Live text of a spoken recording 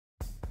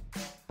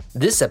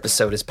This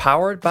episode is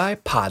powered by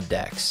Pod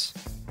Decks.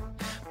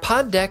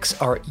 Pod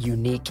Decks are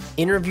unique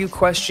interview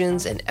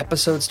questions and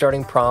episode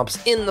starting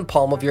prompts in the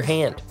palm of your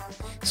hand.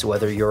 So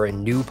whether you're a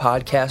new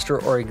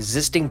podcaster or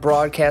existing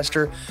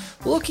broadcaster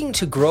looking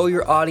to grow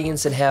your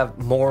audience and have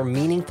more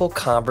meaningful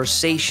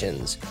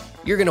conversations,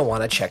 you're going to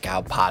want to check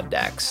out Pod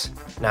Decks.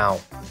 Now,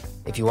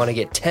 if you want to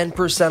get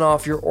 10%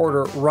 off your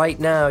order right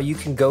now, you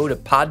can go to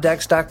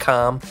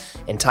poddecks.com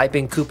and type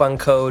in coupon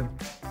code.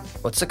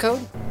 What's the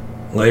code?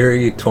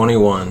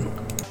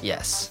 Larry21.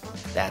 Yes,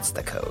 that's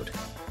the code.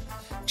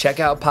 Check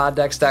out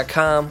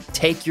poddecks.com.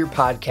 Take your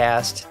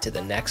podcast to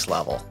the next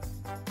level.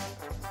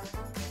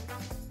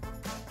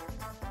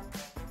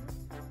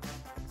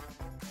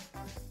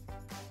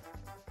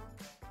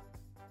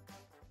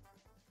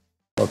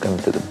 Welcome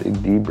to the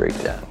Big D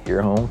Breakdown,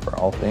 your home for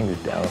all things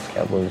Dallas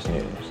Cowboys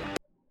news.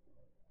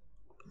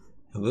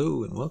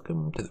 Hello and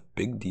welcome to the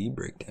Big D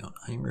Breakdown.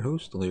 I am your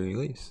host, Larry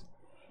Lace,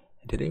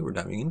 and today we're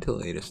diving into the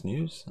latest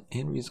news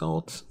and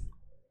results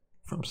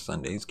from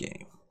Sunday's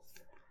game.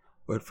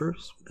 But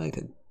first, I'd like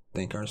to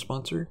thank our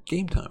sponsor,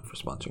 Game Time, for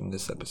sponsoring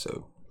this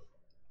episode.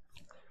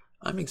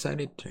 I'm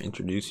excited to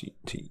introduce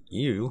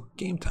you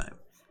Game Time.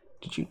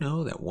 Did you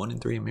know that 1 in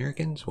 3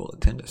 Americans will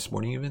attend a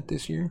sporting event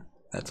this year?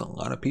 That's a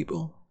lot of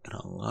people and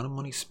a lot of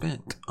money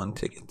spent on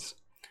tickets.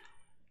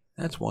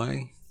 That's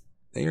why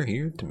they are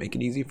here to make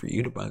it easy for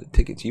you to buy the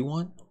tickets you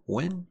want,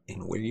 when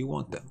and where you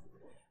want them,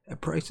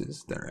 at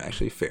prices that are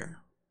actually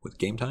fair. With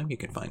Game Time, you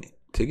can find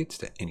tickets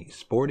to any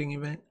sporting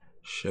event,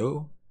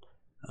 show,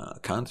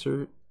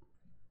 concert,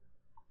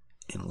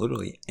 and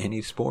literally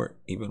any sport,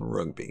 even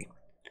rugby.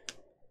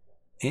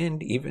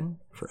 And even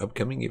for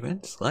upcoming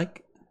events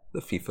like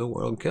the FIFA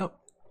World Cup.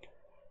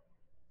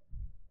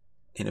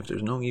 And if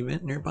there's no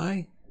event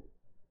nearby,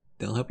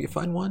 they'll help you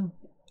find one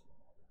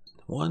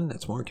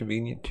that's more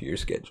convenient to your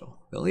schedule.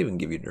 They'll even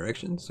give you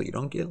directions so you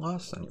don't get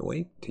lost on your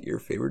way to your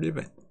favorite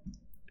event.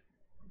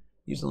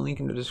 Use the link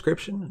in the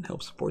description and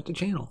help support the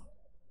channel.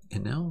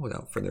 And now,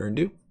 without further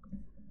ado,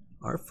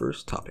 our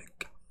first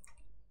topic.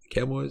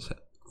 The Cowboys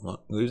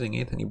losing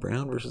Anthony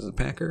Brown versus the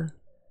Packers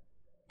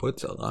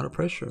puts a lot of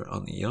pressure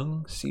on the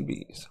young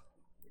CBs.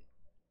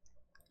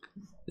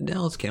 The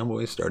Dallas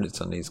Cowboys started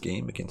Sunday's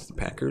game against the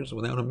Packers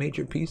without a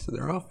major piece of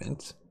their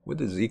offense,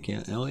 with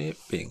Ezekiel Elliott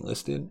being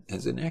listed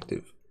as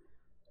inactive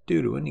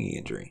due to a knee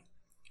injury.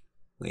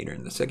 Later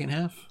in the second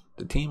half,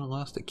 the team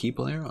lost a key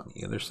player on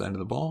the other side of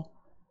the ball.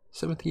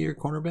 Seventh-year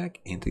cornerback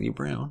Anthony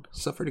Brown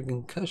suffered a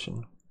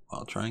concussion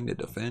while trying to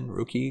defend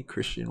rookie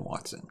Christian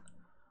Watson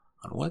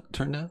on what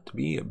turned out to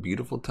be a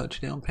beautiful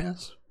touchdown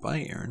pass by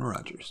Aaron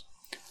Rodgers.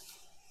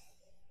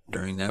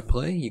 During that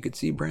play, you could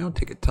see Brown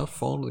take a tough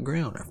fall to the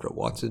ground after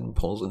Watson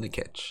pulls in the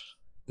catch.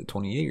 The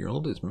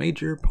 28-year-old is a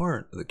major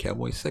part of the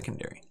Cowboys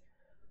secondary,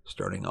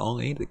 starting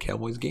all 8 of the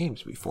Cowboys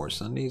games before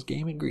Sunday's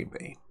game in Green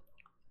Bay.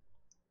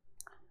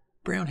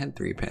 Brown had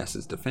 3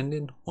 passes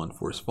defended, 1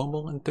 forced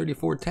fumble, and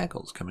 34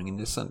 tackles coming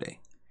into Sunday.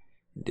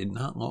 He did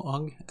not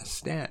log a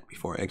stat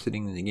before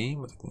exiting the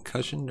game with a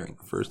concussion during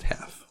the first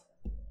half.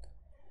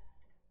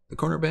 The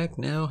cornerback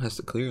now has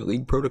to clear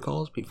league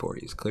protocols before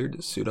he is cleared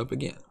to suit up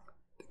again.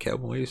 The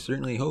Cowboys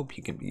certainly hope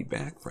he can be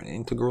back for an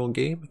integral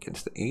game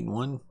against the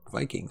 8-1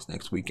 Vikings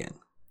next weekend.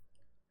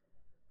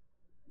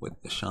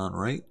 With Deshaun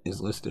Wright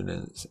is listed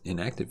as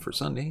inactive for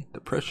Sunday,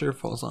 the pressure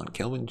falls on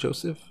Kelvin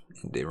Joseph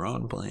and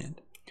Deron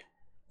Bland.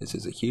 This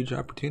is a huge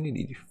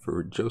opportunity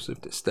for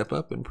Joseph to step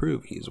up and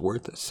prove he is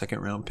worth a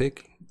second-round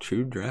pick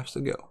 2 drafts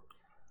ago.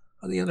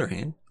 On the other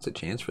hand, it's a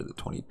chance for the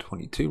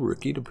 2022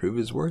 rookie to prove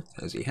his worth,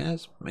 as he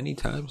has many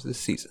times this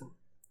season.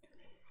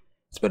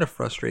 It's been a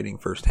frustrating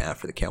first half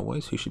for the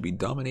Cowboys, who should be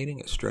dominating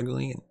a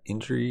struggling and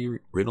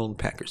injury-riddled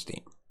Packers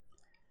team.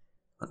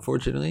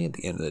 Unfortunately, at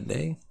the end of the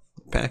day,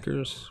 the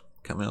Packers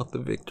come out the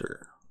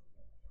victor.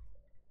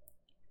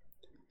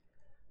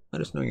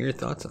 Let us know your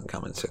thoughts in the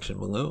comment section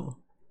below.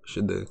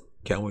 Should the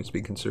Cowboys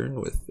be concerned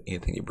with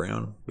Anthony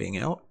Brown being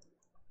out?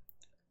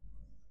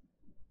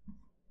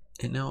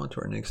 And now on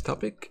to our next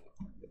topic.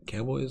 The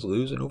Cowboys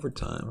lose in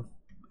overtime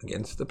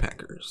against the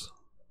Packers.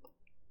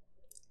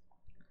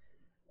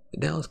 The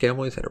Dallas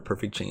Cowboys had a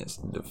perfect chance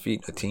to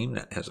defeat a team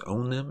that has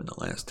owned them in the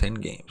last 10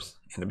 games.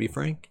 And to be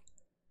frank,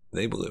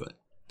 they blew it.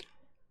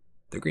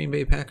 The Green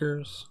Bay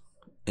Packers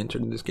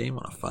entered this game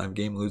on a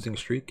 5-game losing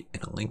streak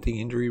and a lengthy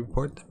injury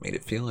report that made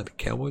it feel like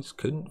the Cowboys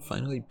couldn't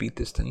finally beat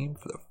this team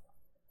for the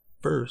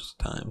first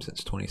time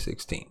since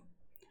 2016.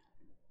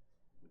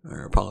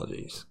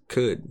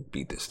 Could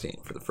beat this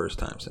team for the first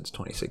time since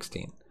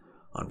 2016.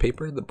 On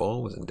paper, the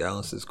ball was in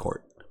Dallas's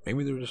court.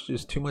 Maybe there was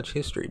just too much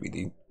history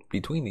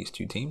between these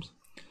two teams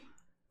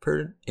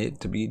for it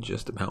to be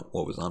just about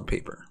what was on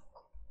paper.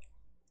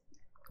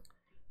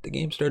 The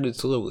game started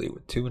slowly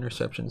with 2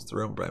 interceptions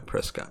thrown by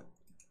Prescott.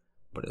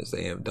 But as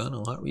they have done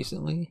a lot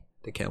recently,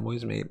 the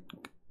Cowboys made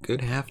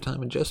good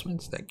halftime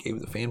adjustments that gave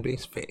the fan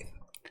base faith.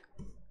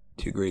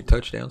 2 great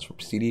touchdowns from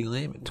CeeDee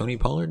Lamb and Tony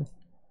Pollard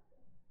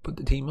put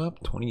the team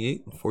up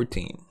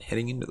 28-14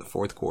 heading into the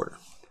fourth quarter.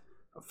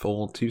 A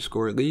full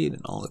 2-score lead,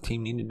 and all the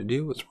team needed to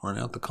do was run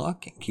out the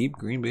clock and keep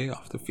Green Bay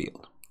off the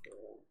field.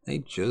 They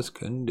just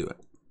couldn't do it.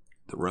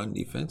 The run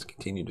defense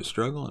continued to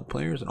struggle, and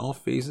players in all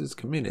phases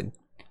committed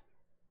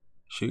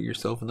shoot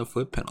yourself in the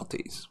foot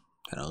penalties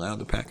that allowed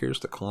the Packers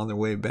to claw their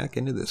way back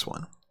into this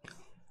one.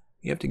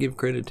 You have to give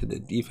credit to the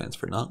defense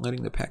for not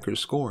letting the Packers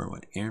score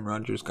when Aaron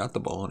Rodgers got the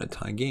ball in a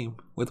tie game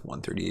with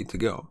 1:38 to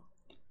go.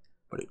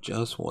 But it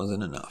just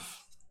wasn't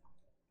enough.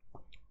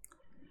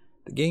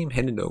 The game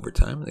headed to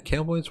overtime, and the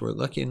Cowboys were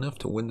lucky enough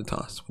to win the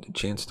toss with a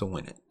chance to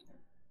win it.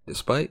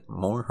 Despite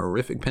more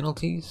horrific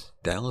penalties,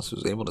 Dallas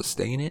was able to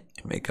stay in it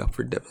and make up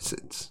for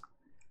deficits.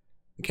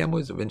 The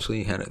Cowboys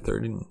eventually had a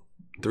 3rd and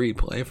 3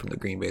 play from the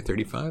Green Bay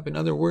 35, in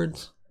other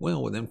words,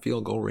 well within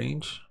field goal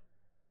range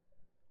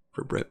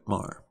for Brett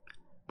Maher.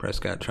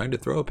 Prescott tried to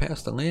throw a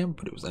pass to Lamb,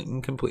 but it was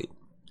incomplete.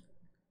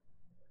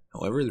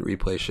 However, the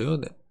replay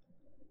showed that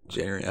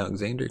Jair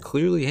Alexander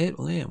clearly hit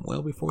Lamb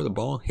well before the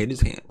ball hit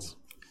his hands.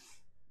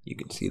 You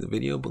can see the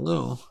video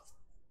below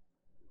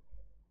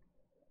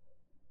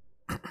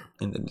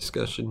in the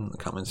discussion in the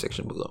comment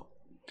section below.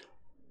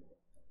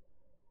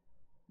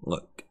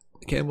 Look,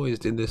 the Cowboys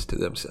did this to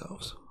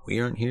themselves. We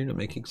aren't here to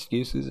make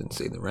excuses and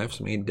say the refs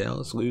made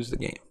Dallas lose the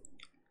game.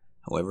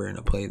 However, in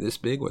a play this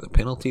big with a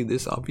penalty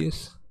this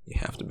obvious, you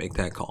have to make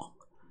that call.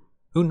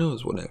 Who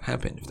knows what would have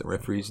happened if the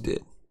referees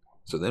did?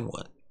 So then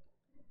what?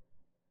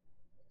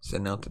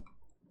 Send out the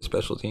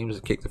special teams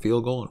to kick the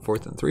field goal on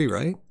 4th and 3,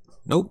 right?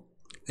 Nope,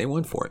 they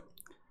went for it.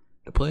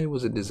 The play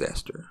was a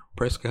disaster.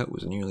 Prescott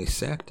was nearly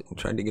sacked and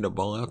tried to get a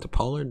ball out to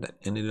Pollard that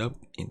ended up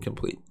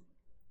incomplete.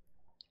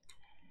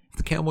 If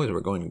the Cowboys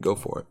were going to go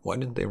for it, why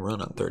didn't they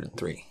run on 3rd and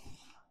 3?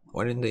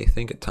 Why didn't they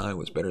think a tie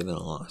was better than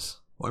a loss?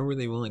 Why were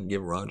they willing to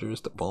give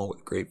Rodgers the ball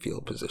with great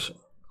field position?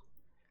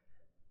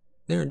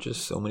 There are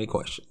just so many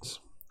questions.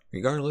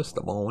 Regardless,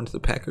 the ball went to the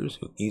Packers,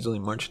 who easily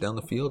marched down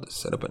the field to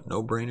set up a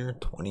no-brainer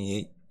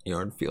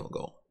 28-yard field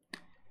goal.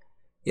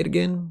 Yet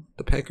again,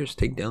 the Packers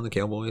take down the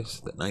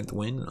Cowboys, the 9th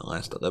win in the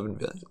last 11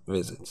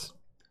 visits.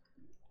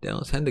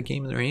 Dallas had the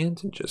game in their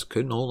hands and just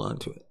couldn't hold on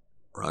to it.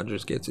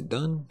 Rodgers gets it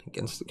done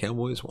against the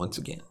Cowboys once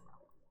again.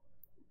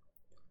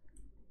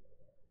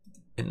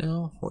 And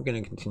now we're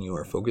going to continue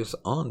our focus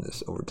on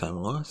this overtime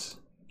loss,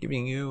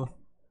 giving you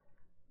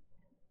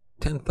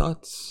 10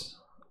 thoughts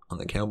on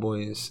the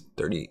Cowboys'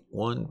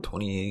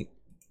 31-28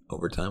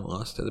 overtime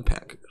loss to the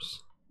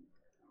Packers.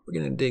 We're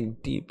going to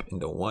dig deep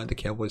into why the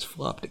Cowboys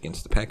flopped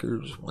against the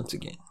Packers once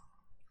again.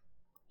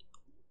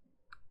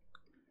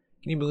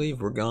 Can you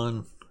believe we've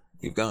gone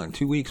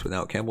 2 weeks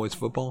without Cowboys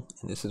football,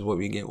 and this is what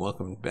we get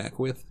welcomed back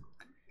with?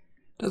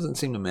 It doesn't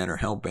seem to matter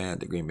how bad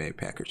the Green Bay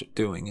Packers are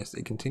doing as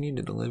they continue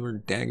to deliver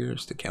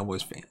daggers to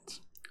Cowboys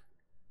fans.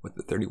 With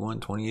the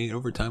 31-28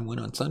 overtime win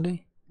on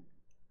Sunday,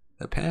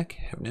 the Pack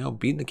have now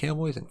beaten the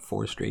Cowboys in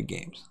 4 straight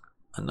games.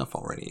 Enough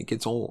already, it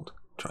gets old.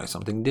 Try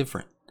something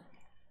different.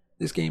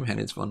 This game had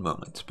its fun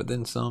moments, but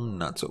then some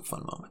not so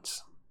fun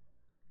moments.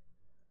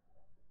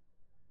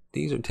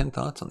 These are 10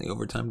 thoughts on the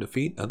overtime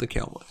defeat of the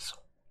Cowboys.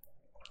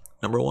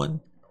 Number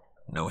 1,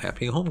 no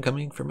happy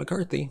homecoming for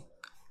McCarthy.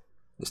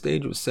 The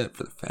stage was set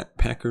for the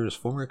Packers'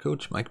 former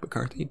coach Mike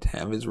McCarthy to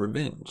have his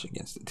revenge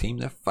against the team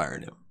that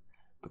fired him,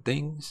 but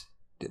things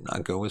did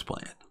not go as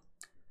planned.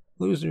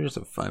 Losers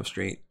of 5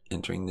 straight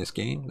entering this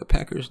game, the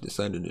Packers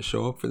decided to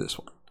show up for this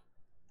one.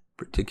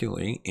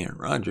 Particularly Aaron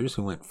Rodgers,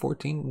 who went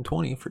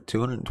 14-20 for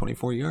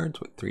 224 yards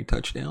with 3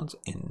 touchdowns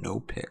and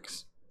no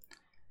picks,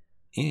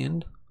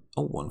 and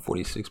a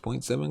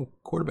 146.7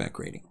 quarterback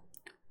rating.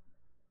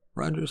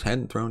 Rodgers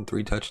hadn't thrown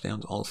 3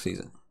 touchdowns all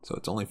season, so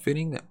it's only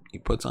fitting that he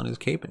puts on his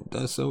cape and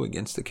does so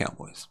against the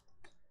Cowboys.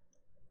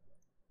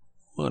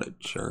 What a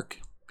jerk.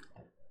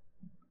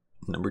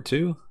 Number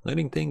 2,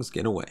 letting things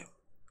get away.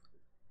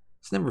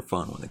 It's never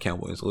fun when the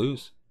Cowboys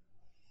lose,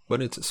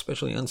 but it's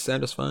especially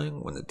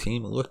unsatisfying when the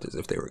team looked as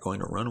if they were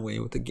going to run away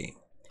with the game.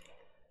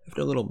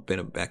 After a little bit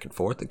of back and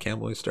forth, the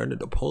Cowboys started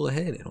to pull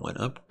ahead and went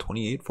up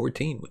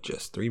 28-14 with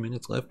just 3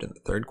 minutes left in the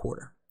third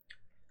quarter.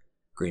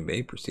 Green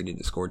Bay proceeded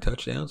to score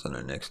touchdowns on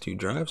their next 2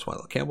 drives,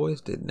 while the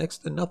Cowboys did next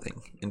to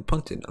nothing and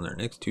punted on their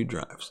next 2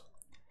 drives.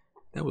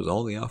 That was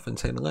all the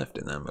offense had left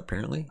in them,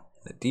 apparently, and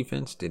the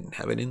defense didn't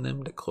have it in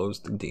them to close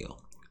the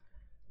deal.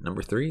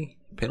 Number 3,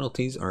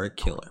 penalties are a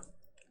killer.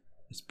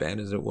 As bad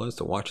as it was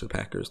to watch the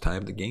Packers tie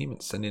up the game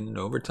and send it into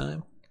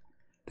overtime,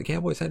 the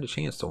Cowboys had a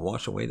chance to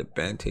wash away the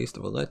bad taste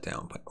of a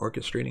letdown by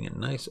orchestrating a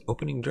nice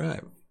opening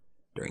drive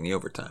during the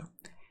overtime.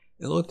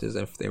 It looked as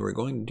if they were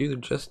going to do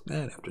just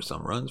that after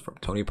some runs from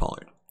Tony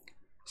Pollard.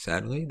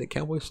 Sadly, the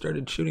Cowboys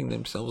started shooting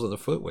themselves in the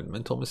foot with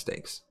mental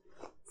mistakes.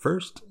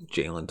 First,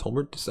 Jalen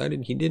Tolbert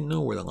decided he didn't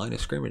know where the line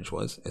of scrimmage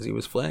was as he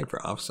was flagged for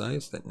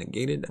offsides that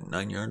negated a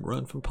 9-yard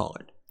run from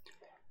Pollard.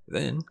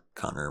 Then,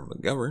 Connor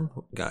McGovern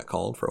got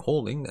called for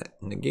holding that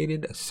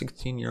negated a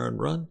 16-yard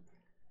run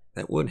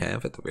that would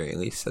have, at the very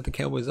least, set the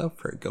Cowboys up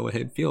for a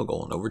go-ahead field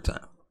goal in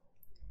overtime.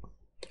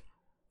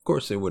 Of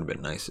course, it would have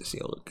been nice to see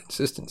a little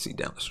consistency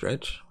down the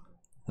stretch.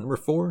 Number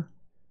 4,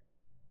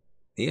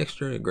 the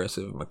extra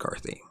aggressive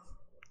McCarthy.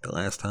 The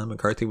last time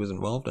McCarthy was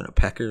involved in a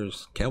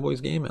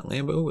Packers-Cowboys game at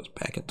Lambeau was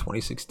back in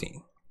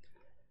 2016.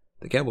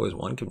 The Cowboys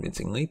won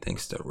convincingly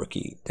thanks to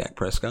rookie Dak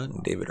Prescott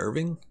and David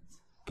Irving,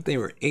 but they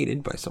were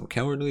aided by some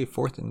cowardly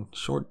fourth and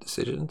short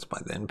decisions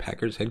by then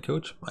Packers head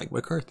coach Mike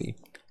McCarthy,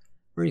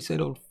 where he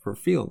settled for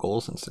field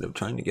goals instead of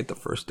trying to get the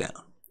first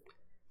down.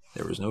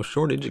 There was no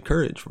shortage of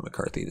courage from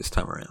McCarthy this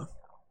time around.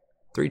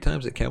 3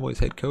 times the Cowboys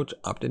head coach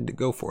opted to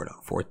go for it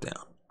on 4th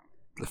down.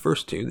 The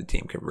first 2 the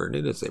team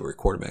converted as they were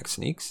quarterback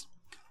sneaks,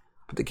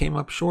 but they came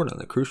up short on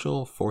the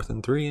crucial 4th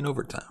and 3 in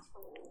overtime.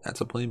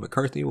 That's a play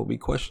McCarthy will be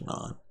questioned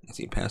on, as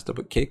he passed up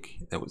a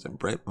kick that was in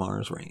Brett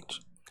Maher's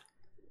range.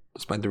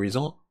 Despite the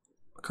result,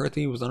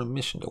 McCarthy was on a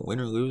mission to win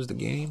or lose the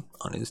game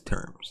on his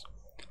terms.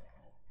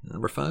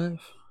 Number 5,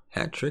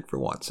 hat trick for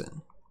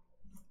Watson.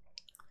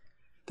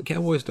 The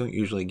Cowboys don't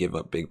usually give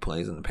up big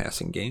plays in the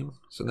passing game,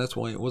 so that's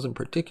why it wasn't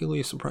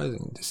particularly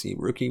surprising to see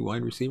rookie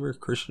wide receiver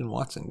Christian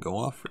Watson go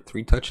off for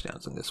 3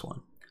 touchdowns in this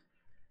one.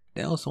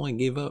 Dallas only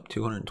gave up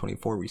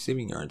 224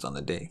 receiving yards on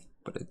the day,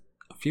 but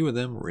a few of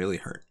them really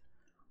hurt.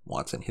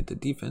 Watson hit the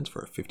defense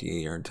for a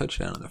 58-yard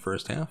touchdown in the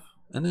first half,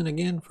 and then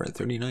again for a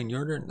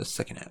 39-yarder in the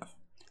second half.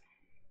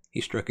 He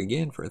struck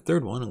again for a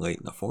 3rd one late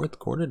in the 4th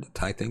quarter to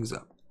tie things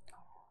up.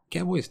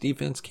 Cowboys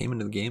defense came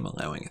into the game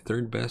allowing a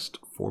 3rd best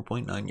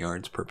 4.9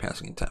 yards per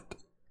passing attempt,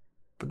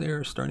 but they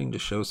are starting to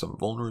show some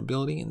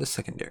vulnerability in the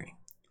secondary.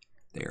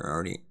 They are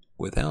already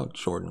without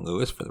Jordan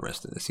Lewis for the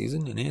rest of the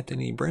season, and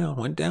Anthony Brown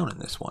went down in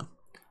this one.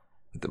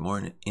 With the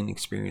more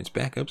inexperienced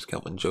backups,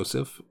 Kelvin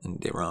Joseph and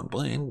Deron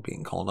Bland,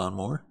 being called on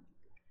more,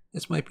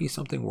 this might be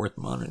something worth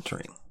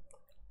monitoring.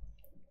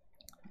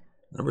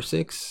 Number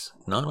 6,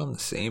 not on the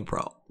same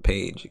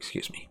page.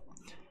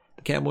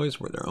 The Cowboys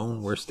were their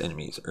own worst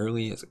enemies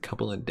early as a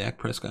couple of Dak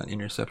Prescott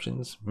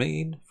interceptions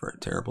made for a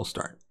terrible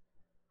start.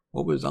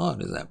 What was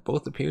odd is that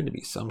both appeared to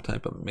be some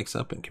type of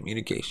mix-up in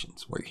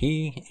communications, where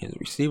he and his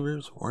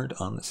receivers weren't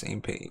on the same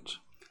page.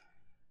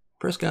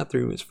 Prescott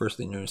threw his first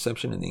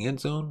interception in the end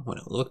zone when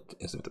it looked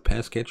as if the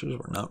pass catchers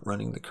were not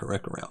running the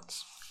correct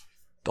routes.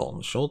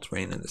 Dalton Schultz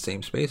ran in the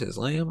same space as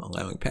Lamb,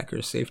 allowing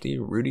Packers safety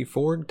Rudy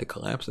Ford to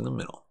collapse in the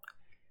middle.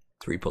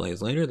 3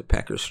 plays later, the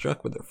Packers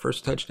struck with their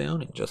first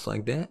touchdown, and just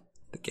like that,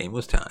 the game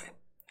was tied.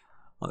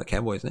 On the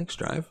Cowboys' next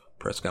drive,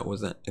 Prescott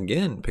was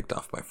again picked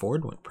off by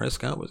Ford when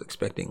Prescott was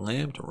expecting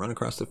Lamb to run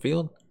across the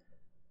field,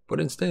 but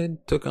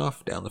instead took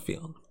off down the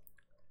field.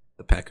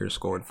 The Packers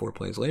scored 4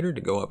 plays later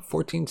to go up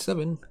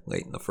 14-7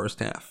 late in the first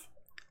half.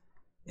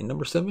 In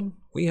number 7,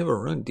 we have a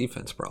run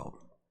defense problem.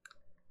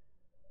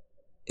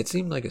 It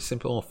seemed like a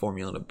simple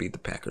formula to beat the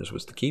Packers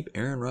was to keep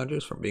Aaron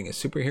Rodgers from being a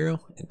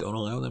superhero and don't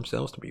allow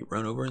themselves to be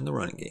run over in the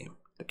running game.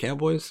 The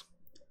Cowboys,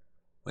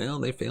 well,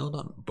 they failed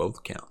on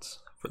both counts.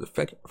 For the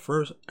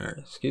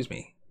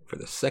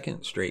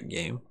second straight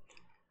game,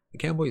 the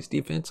Cowboys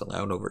defense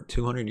allowed over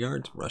 200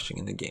 yards rushing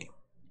in the game.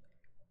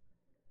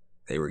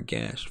 They were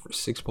gashed for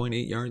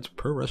 6.8 yards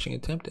per rushing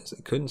attempt as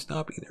they couldn't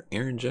stop either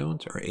Aaron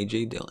Jones or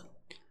A.J. Dillon.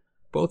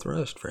 Both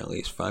rushed for at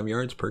least 5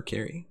 yards per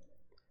carry.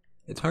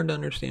 It's hard to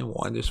understand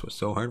why this was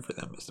so hard for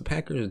them, as the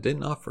Packers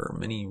didn't offer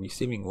many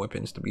receiving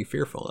weapons to be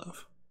fearful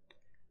of.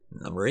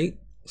 Number 8,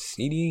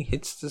 CD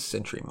hits the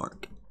century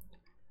mark.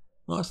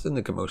 Lost in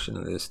the commotion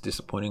of this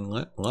disappointing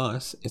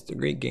loss is the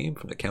great game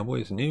from the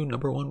Cowboys' new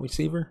number 1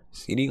 receiver,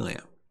 CD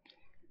Lamb.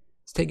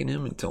 It's taken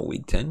him until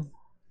week 10,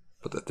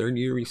 but the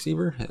 3rd-year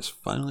receiver has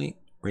finally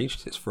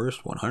reached his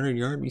first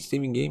 100-yard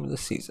receiving game of the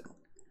season.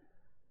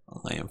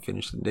 Lamb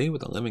finished the day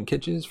with 11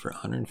 catches for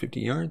 150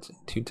 yards and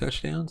 2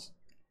 touchdowns,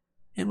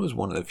 and was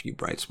one of the few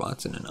bright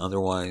spots in an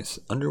otherwise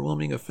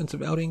underwhelming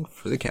offensive outing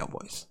for the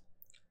Cowboys.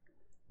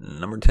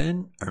 Number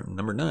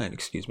 9,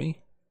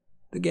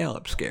 the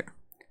Gallup scare.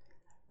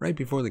 Right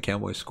before the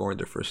Cowboys scored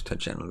their first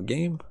touchdown of the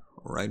game,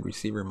 wide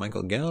receiver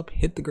Michael Gallup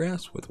hit the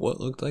grass with what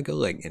looked like a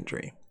leg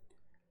injury.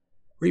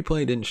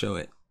 Replay didn't show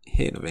a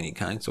hit of any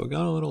kind, so it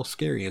got a little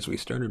scary as we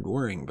started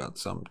worrying about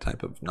some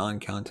type of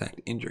non-contact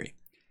injury,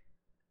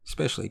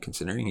 especially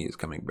considering he is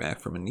coming back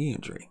from a knee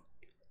injury.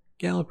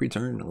 Gallup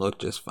returned and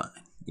looked just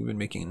fine, even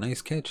making a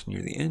nice catch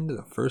near the end of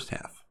the first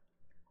half.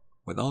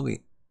 With all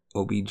the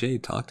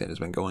OBJ talk that has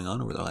been going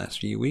on over the last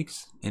few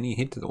weeks, any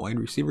hit to the wide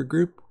receiver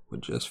group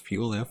would just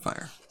fuel that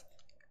fire.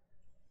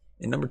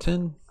 In number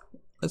 10,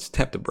 let's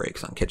tap the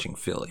brakes on catching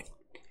Philly.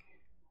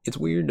 It's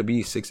weird to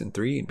be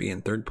 6-3 and be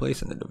in 3rd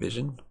place in the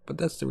division, but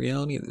that's the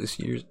reality of this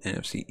year's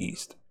NFC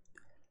East.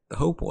 The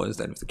hope was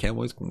that if the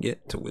Cowboys can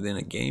get to within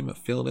a game of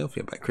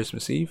Philadelphia by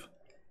Christmas Eve,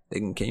 they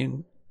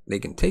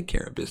can take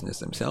care of business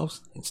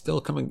themselves and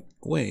still come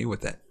away with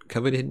that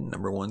coveted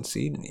number 1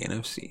 seed in the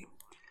NFC.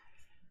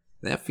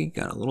 That feat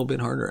got a little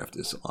bit harder after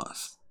this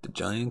loss. The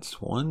Giants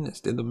won,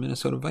 as did the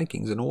Minnesota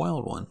Vikings in a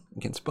wild one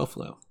against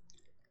Buffalo.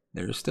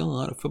 There is still a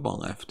lot of football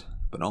left,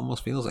 but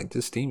almost feels like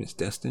this team is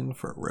destined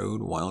for a road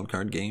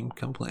wildcard game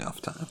come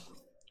playoff time.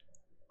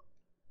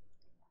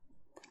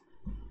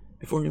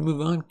 Before we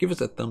move on, give us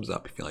a thumbs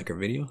up if you like our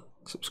video,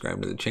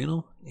 subscribe to the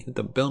channel, and hit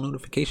the bell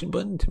notification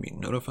button to be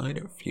notified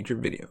of future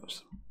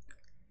videos.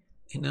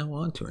 And now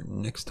on to our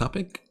next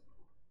topic,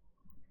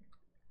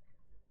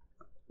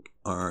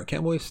 our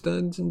Cowboy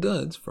studs and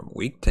duds from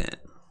Week 10.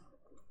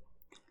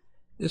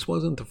 This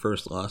wasn't the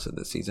first loss of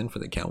the season for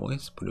the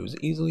Cowboys, but it was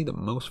easily the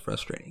most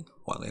frustrating.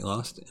 While they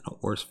lost in a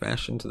worse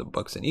fashion to the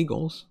Bucs and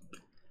Eagles,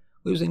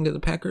 losing to the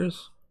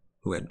Packers,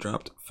 who had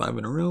dropped 5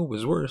 in a row,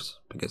 was worse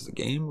because the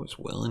game was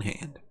well in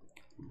hand.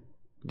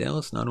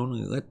 Dallas not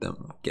only let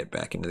them get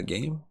back into the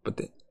game,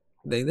 but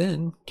they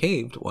then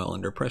caved while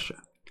under pressure.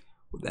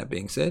 With that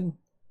being said,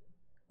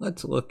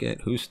 let's look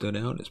at who stood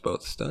out as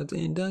both studs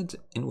and duds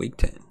in Week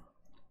 10.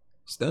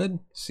 Stud,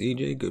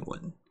 C.J.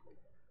 Goodwin.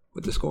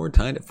 With the score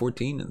tied at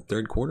 14 in the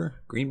third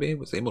quarter, Green Bay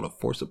was able to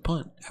force a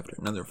punt after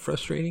another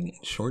frustrating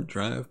and short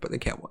drive by the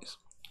Cowboys.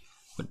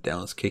 With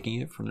Dallas kicking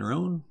it from their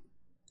own,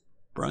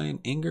 Brian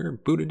Anger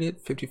booted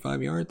it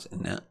 55 yards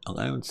and that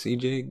allowed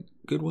C.J.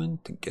 Goodwin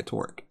to get to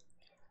work.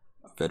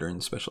 A veteran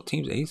special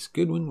teams ace,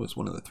 Goodwin was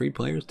one of the 3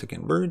 players to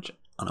converge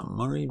on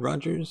Amari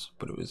Rodgers,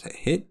 but it was a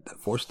hit that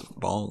forced the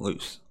ball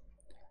loose.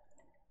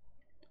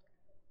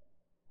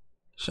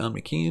 Sean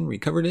McKeon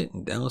recovered it,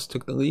 and Dallas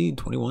took the lead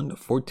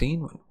 21-14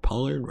 when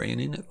Pollard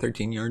ran in a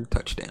 13-yard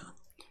touchdown.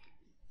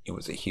 It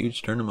was a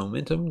huge turn of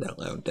momentum that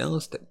allowed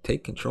Dallas to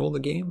take control of the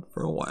game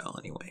for a while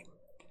anyway.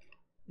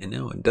 And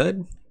now a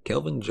dud,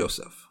 Kelvin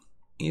Joseph.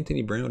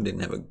 Anthony Brown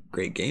didn't have a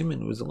great game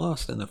and was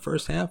lost in the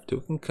first half to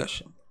a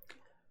concussion.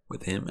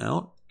 With him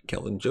out,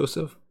 Kelvin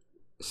Joseph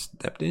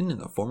stepped in,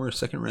 and the former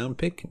second-round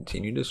pick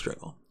continued to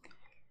struggle.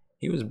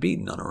 He was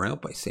beaten on a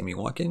route by Sammy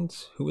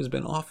Watkins, who has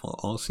been awful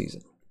all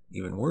season.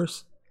 Even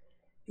worse,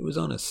 it was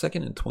on a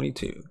 2nd and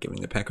 22,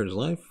 giving the Packers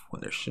life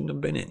when there shouldn't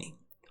have been any.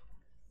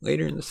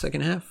 Later in the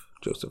second half,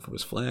 Joseph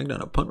was flagged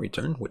on a punt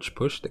return, which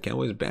pushed the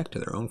Cowboys back to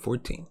their own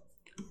 14.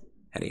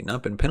 Had he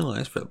not been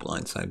penalized for the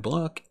blindside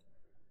block,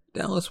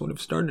 Dallas would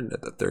have started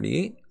at the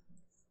 38,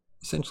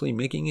 essentially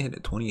making it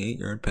a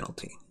 28-yard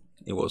penalty.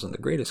 It wasn't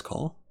the greatest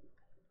call,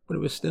 but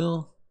it was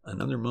still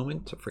another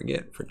moment to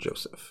forget for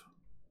Joseph.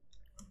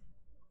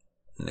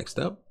 Next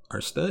up,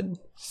 our stud,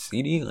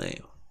 CeeDee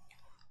Lamb.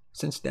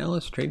 Since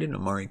Dallas traded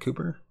Amari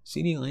Cooper,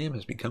 CeeDee Lamb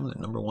has become the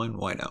number 1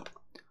 wideout.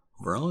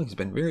 Overall, he's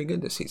been very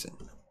good this season,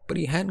 but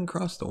he hadn't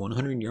crossed the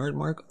 100-yard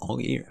mark all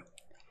year.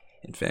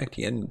 In fact,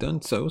 he hadn't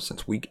done so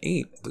since Week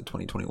 8 of the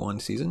 2021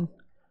 season,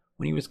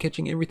 when he was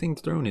catching everything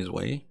thrown his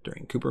way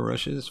during Cooper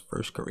Rush's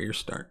first career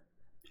start.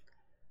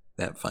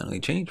 That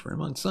finally changed for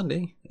him on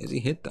Sunday as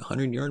he hit the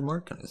 100-yard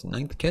mark on his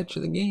 9th catch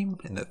of the game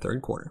in the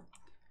third quarter.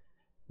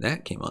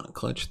 That came on a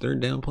clutch third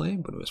down play,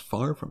 but it was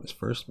far from his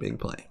first big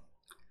play.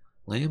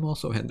 Lamb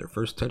also had their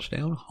first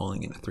touchdown,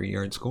 hauling in a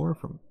 3-yard score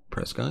from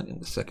Prescott in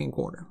the second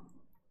quarter.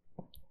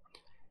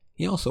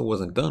 He also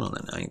wasn't done on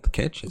the 9th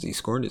catch as he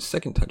scored his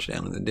second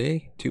touchdown of the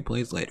day 2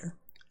 plays later.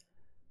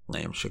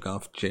 Lamb shook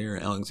off Jair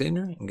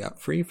Alexander and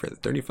got free for the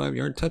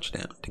 35-yard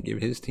touchdown to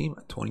give his team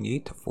a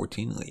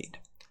 28-14 lead.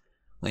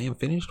 Lamb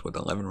finished with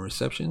 11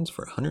 receptions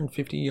for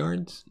 150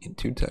 yards and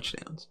 2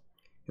 touchdowns.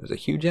 It was a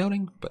huge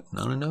outing, but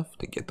not enough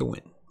to get the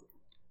win.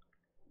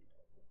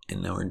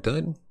 And now our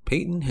dud,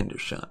 Peyton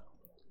Hendershot.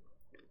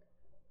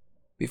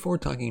 Before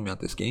talking about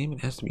this game, it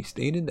has to be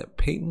stated that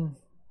Peyton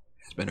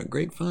has been a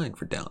great find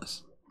for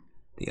Dallas.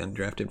 The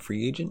undrafted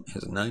free agent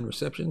has 9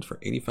 receptions for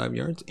 85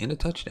 yards and a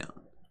touchdown,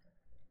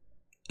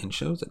 and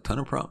shows a ton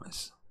of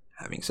promise.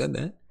 Having said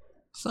that,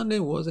 Sunday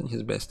wasn't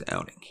his best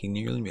outing. He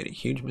nearly made a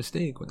huge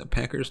mistake when the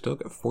Packers took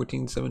a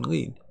 14-7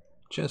 lead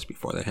just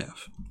before the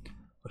half.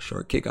 A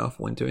short kickoff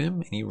went to him,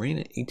 and he ran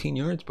at 18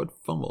 yards but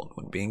fumbled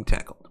when being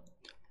tackled.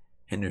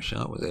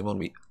 Hendershot was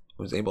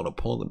able to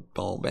pull the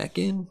ball back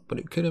in, but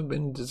it could have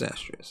been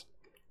disastrous.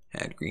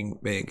 Had Green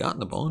Bay gotten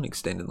the ball and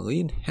extended the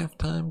lead,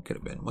 halftime could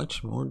have been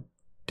much more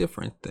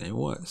different than it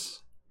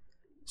was,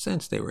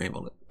 since they were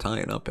able to tie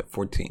it up at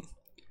 14.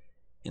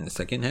 In the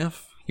second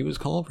half, he was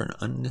called for an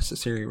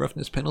unnecessary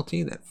roughness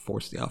penalty that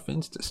forced the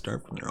offense to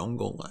start from their own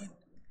goal line.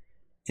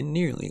 It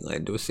nearly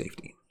led to a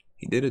safety.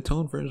 He did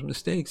atone for his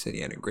mistakes, that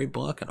he had a great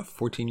block on a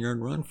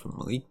 14-yard run from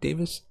Malik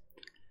Davis,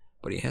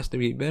 but he has to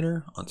be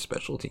better on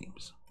special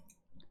teams.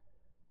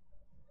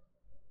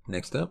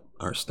 Next up,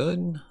 our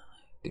stud,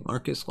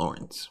 DeMarcus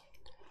Lawrence.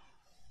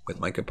 With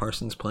Micah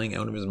Parsons playing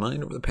out of his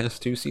mind over the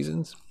past 2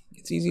 seasons,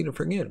 it's easy to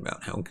forget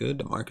about how good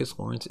DeMarcus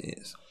Lawrence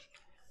is.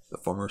 The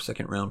former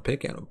second-round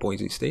pick out of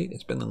Boise State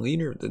has been the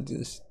leader of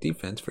this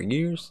defense for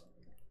years,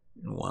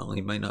 and while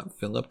he might not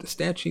fill up the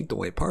stat sheet the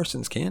way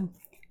Parsons can,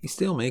 he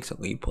still makes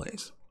elite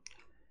plays.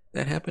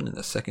 That happened in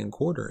the second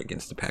quarter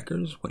against the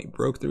Packers when he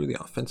broke through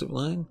the offensive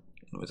line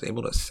and was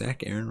able to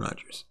sack Aaron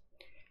Rodgers.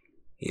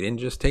 He didn't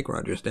just take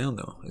Rodgers down,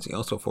 though, as he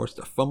also forced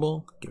a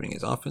fumble, giving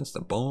his offense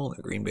the ball in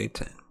the Green Bay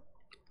 10.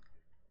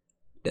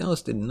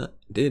 Dallas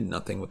did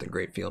nothing with the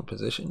great field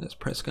position as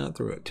Prescott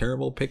threw a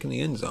terrible pick in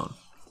the end zone,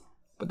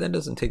 but that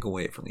doesn't take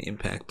away from the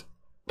impact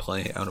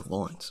play out of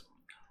Lawrence.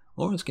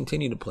 Lawrence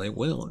continued to play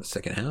well in the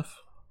second half,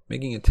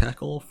 making a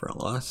tackle for a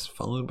loss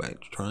followed by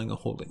drawing a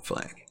holding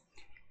flag.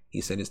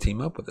 He set his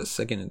team up with a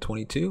 2nd and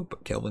 22,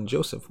 but Kelvin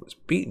Joseph was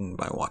beaten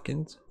by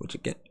Watkins, which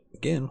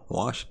again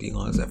washed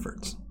D-Law's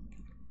efforts.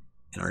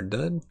 And our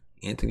dud,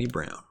 Anthony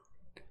Brown.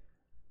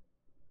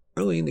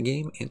 Early in the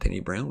game, Anthony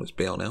Brown was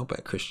bailed out by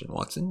Christian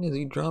Watson as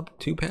he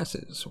dropped 2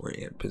 passes where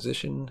he had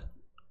position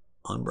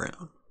on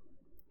Brown.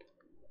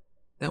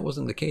 That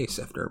wasn't the case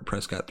after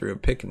Prescott threw a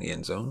pick in the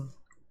end zone.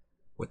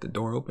 With the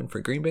door open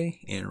for Green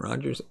Bay, Aaron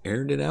Rodgers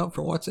aired it out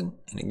for Watson,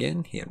 and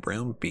again he had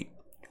Brown beat.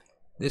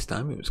 This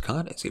time it was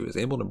caught as he was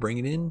able to bring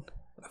it in,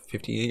 a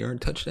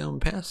 58-yard touchdown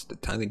pass to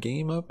tie the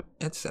game up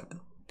at 7.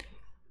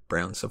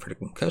 Brown suffered a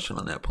concussion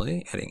on that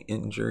play, adding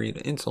injury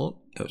to insult,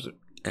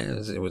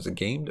 as it was a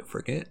game to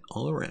forget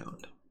all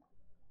around.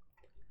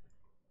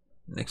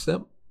 Next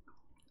up,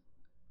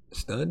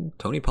 stud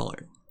Tony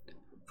Pollard.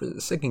 For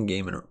the second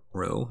game in a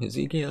row,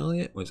 Ezekiel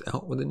Elliott was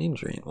out with an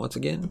injury, and once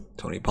again,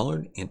 Tony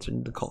Pollard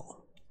answered the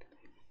call.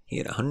 He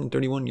had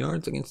 131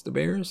 yards against the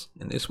Bears,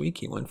 and this week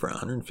he went for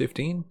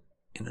 115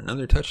 and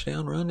another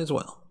touchdown run as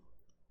well.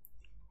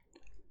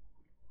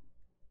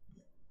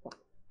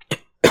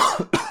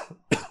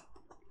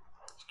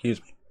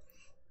 Excuse me.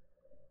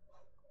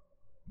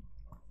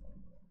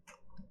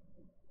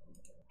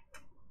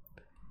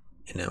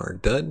 And now our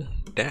dud,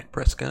 Dak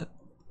Prescott.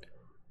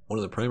 One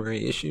of the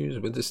primary issues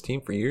with this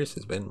team for years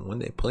has been when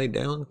they play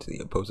down to the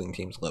opposing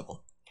team's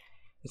level.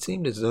 It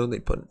seemed as though they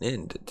put an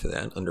end to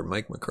that under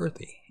Mike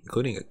McCarthy,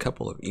 including a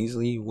couple of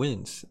easy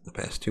wins the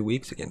past 2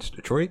 weeks against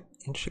Detroit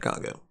and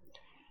Chicago.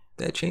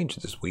 That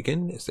changed this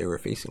weekend as they were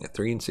facing a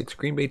 3-6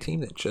 Green Bay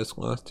team that just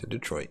lost to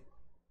Detroit.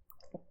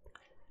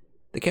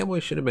 The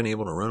Cowboys should have been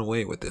able to run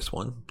away with this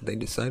one, but they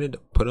decided to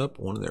put up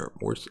one of their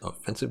worst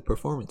offensive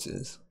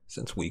performances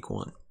since week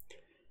 1.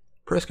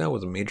 Prescott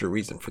was a major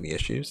reason for the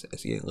issues,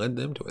 as he had led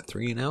them to a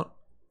 3-and-out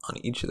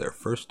on each of their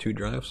first 2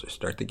 drives to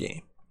start the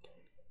game.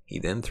 He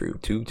then threw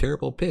 2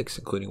 terrible picks,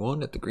 including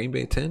one at the Green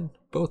Bay 10,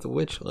 both of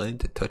which led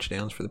to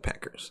touchdowns for the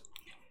Packers.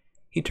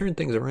 He turned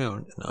things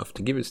around enough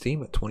to give his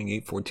team a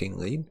 28-14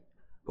 lead,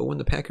 but when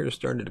the Packers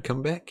started to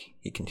come back,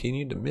 he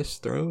continued to miss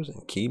throws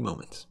in key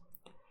moments.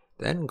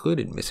 That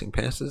included missing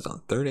passes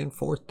on 3rd and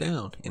 4th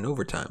down in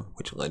overtime,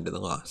 which led to the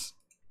loss.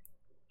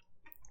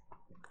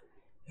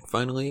 And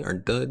finally, our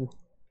dud,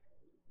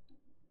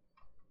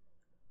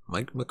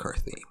 Mike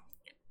McCarthy.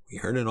 We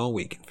heard it all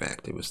week. In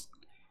fact, it was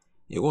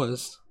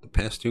the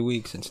past 2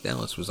 weeks since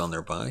Dallas was on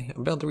their bye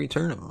about the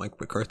return of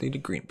Mike McCarthy to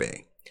Green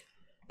Bay.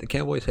 The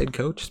Cowboys head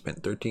coach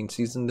spent 13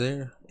 seasons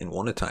there and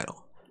won a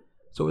title,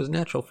 so it was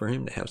natural for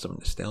him to have some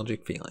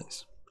nostalgic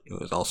feelings. It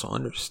was also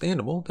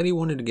understandable that he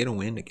wanted to get a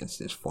win against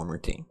his former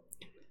team.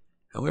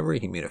 However,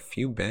 he made a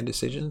few bad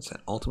decisions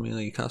that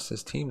ultimately cost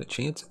his team the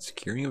chance at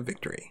securing a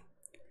victory.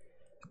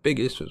 The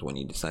biggest was when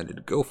he decided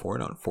to go for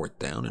it on 4th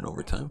down in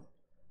overtime.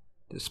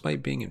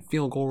 Despite being in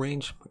field goal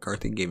range,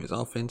 McCarthy gave his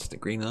offense the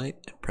green light,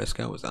 and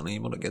Prescott was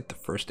unable to get the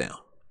first down.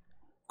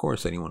 Of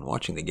course, anyone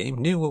watching the game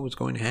knew what was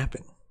going to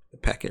happen. The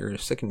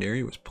Packers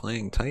secondary was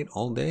playing tight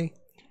all day,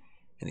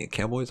 and the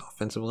Cowboys'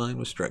 offensive line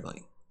was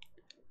struggling.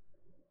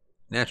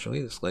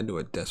 Naturally, this led to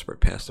a desperate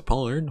pass to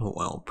Pollard,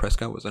 while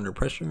Prescott was under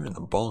pressure and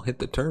the ball hit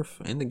the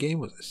turf, and the game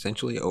was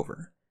essentially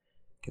over,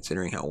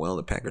 considering how well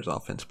the Packers'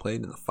 offense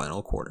played in the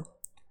final quarter.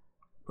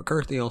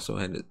 McCarthy also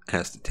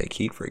has to take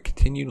heat for a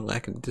continued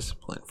lack of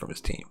discipline from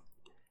his team.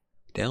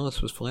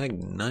 Dallas was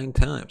flagged 9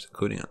 times,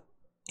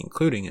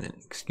 including an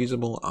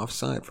inexcusable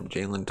offside from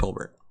Jalen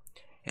Tolbert,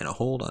 and a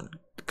hold on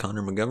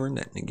Connor McGovern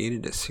that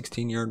negated a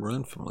 16-yard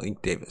run from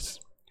Malik Davis.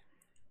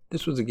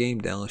 This was a game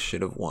Dallas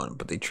should have won,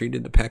 but they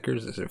treated the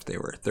Packers as if they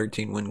were a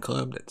 13-win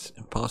club that's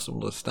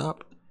impossible to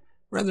stop,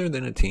 rather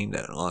than a team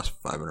that had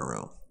lost 5 in a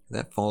row.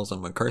 That falls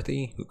on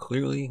McCarthy, who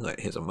clearly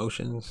let his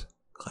emotions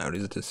cloud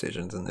his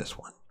decisions in this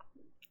one.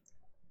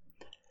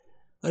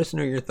 Let us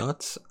know your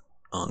thoughts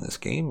on this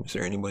game. Is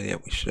there anybody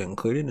that we should have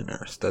included in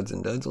our studs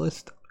and duds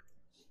list?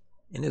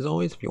 And as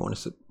always, if you want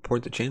to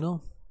support the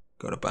channel,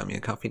 go to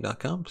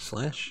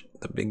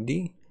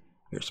buymeacoffee.com/thebigd.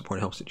 Your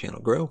support helps the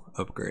channel grow,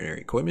 upgrade our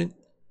equipment,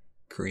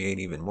 create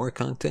even more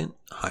content,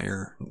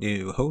 hire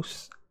new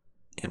hosts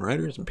and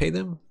writers and pay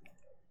them.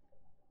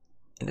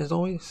 And as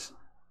always,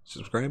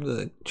 subscribe to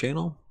the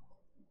channel,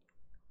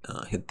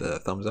 hit the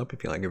thumbs up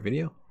if you like our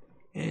video,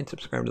 and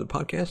subscribe to the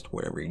podcast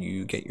wherever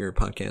you get your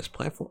podcast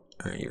platform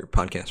or your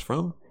podcast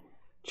from.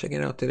 Check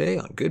it out today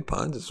on Good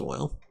Pods as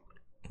well.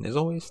 And as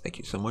always, thank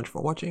you so much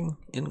for watching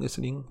and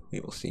listening. We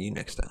will see you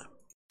next time.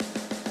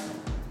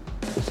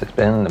 This has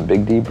been the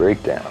Big D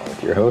Breakdown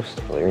with your host,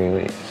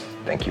 Larry Lees.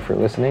 Thank you for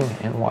listening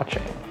and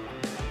watching.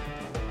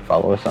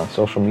 Follow us on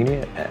social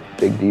media at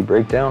Big D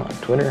Breakdown on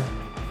Twitter,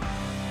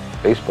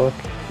 Facebook,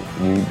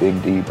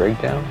 Big D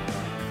Breakdown,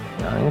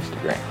 and on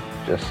Instagram.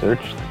 Just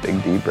search the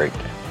Big D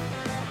Breakdown.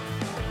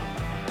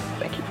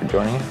 Thank you for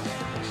joining us.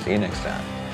 See you next time.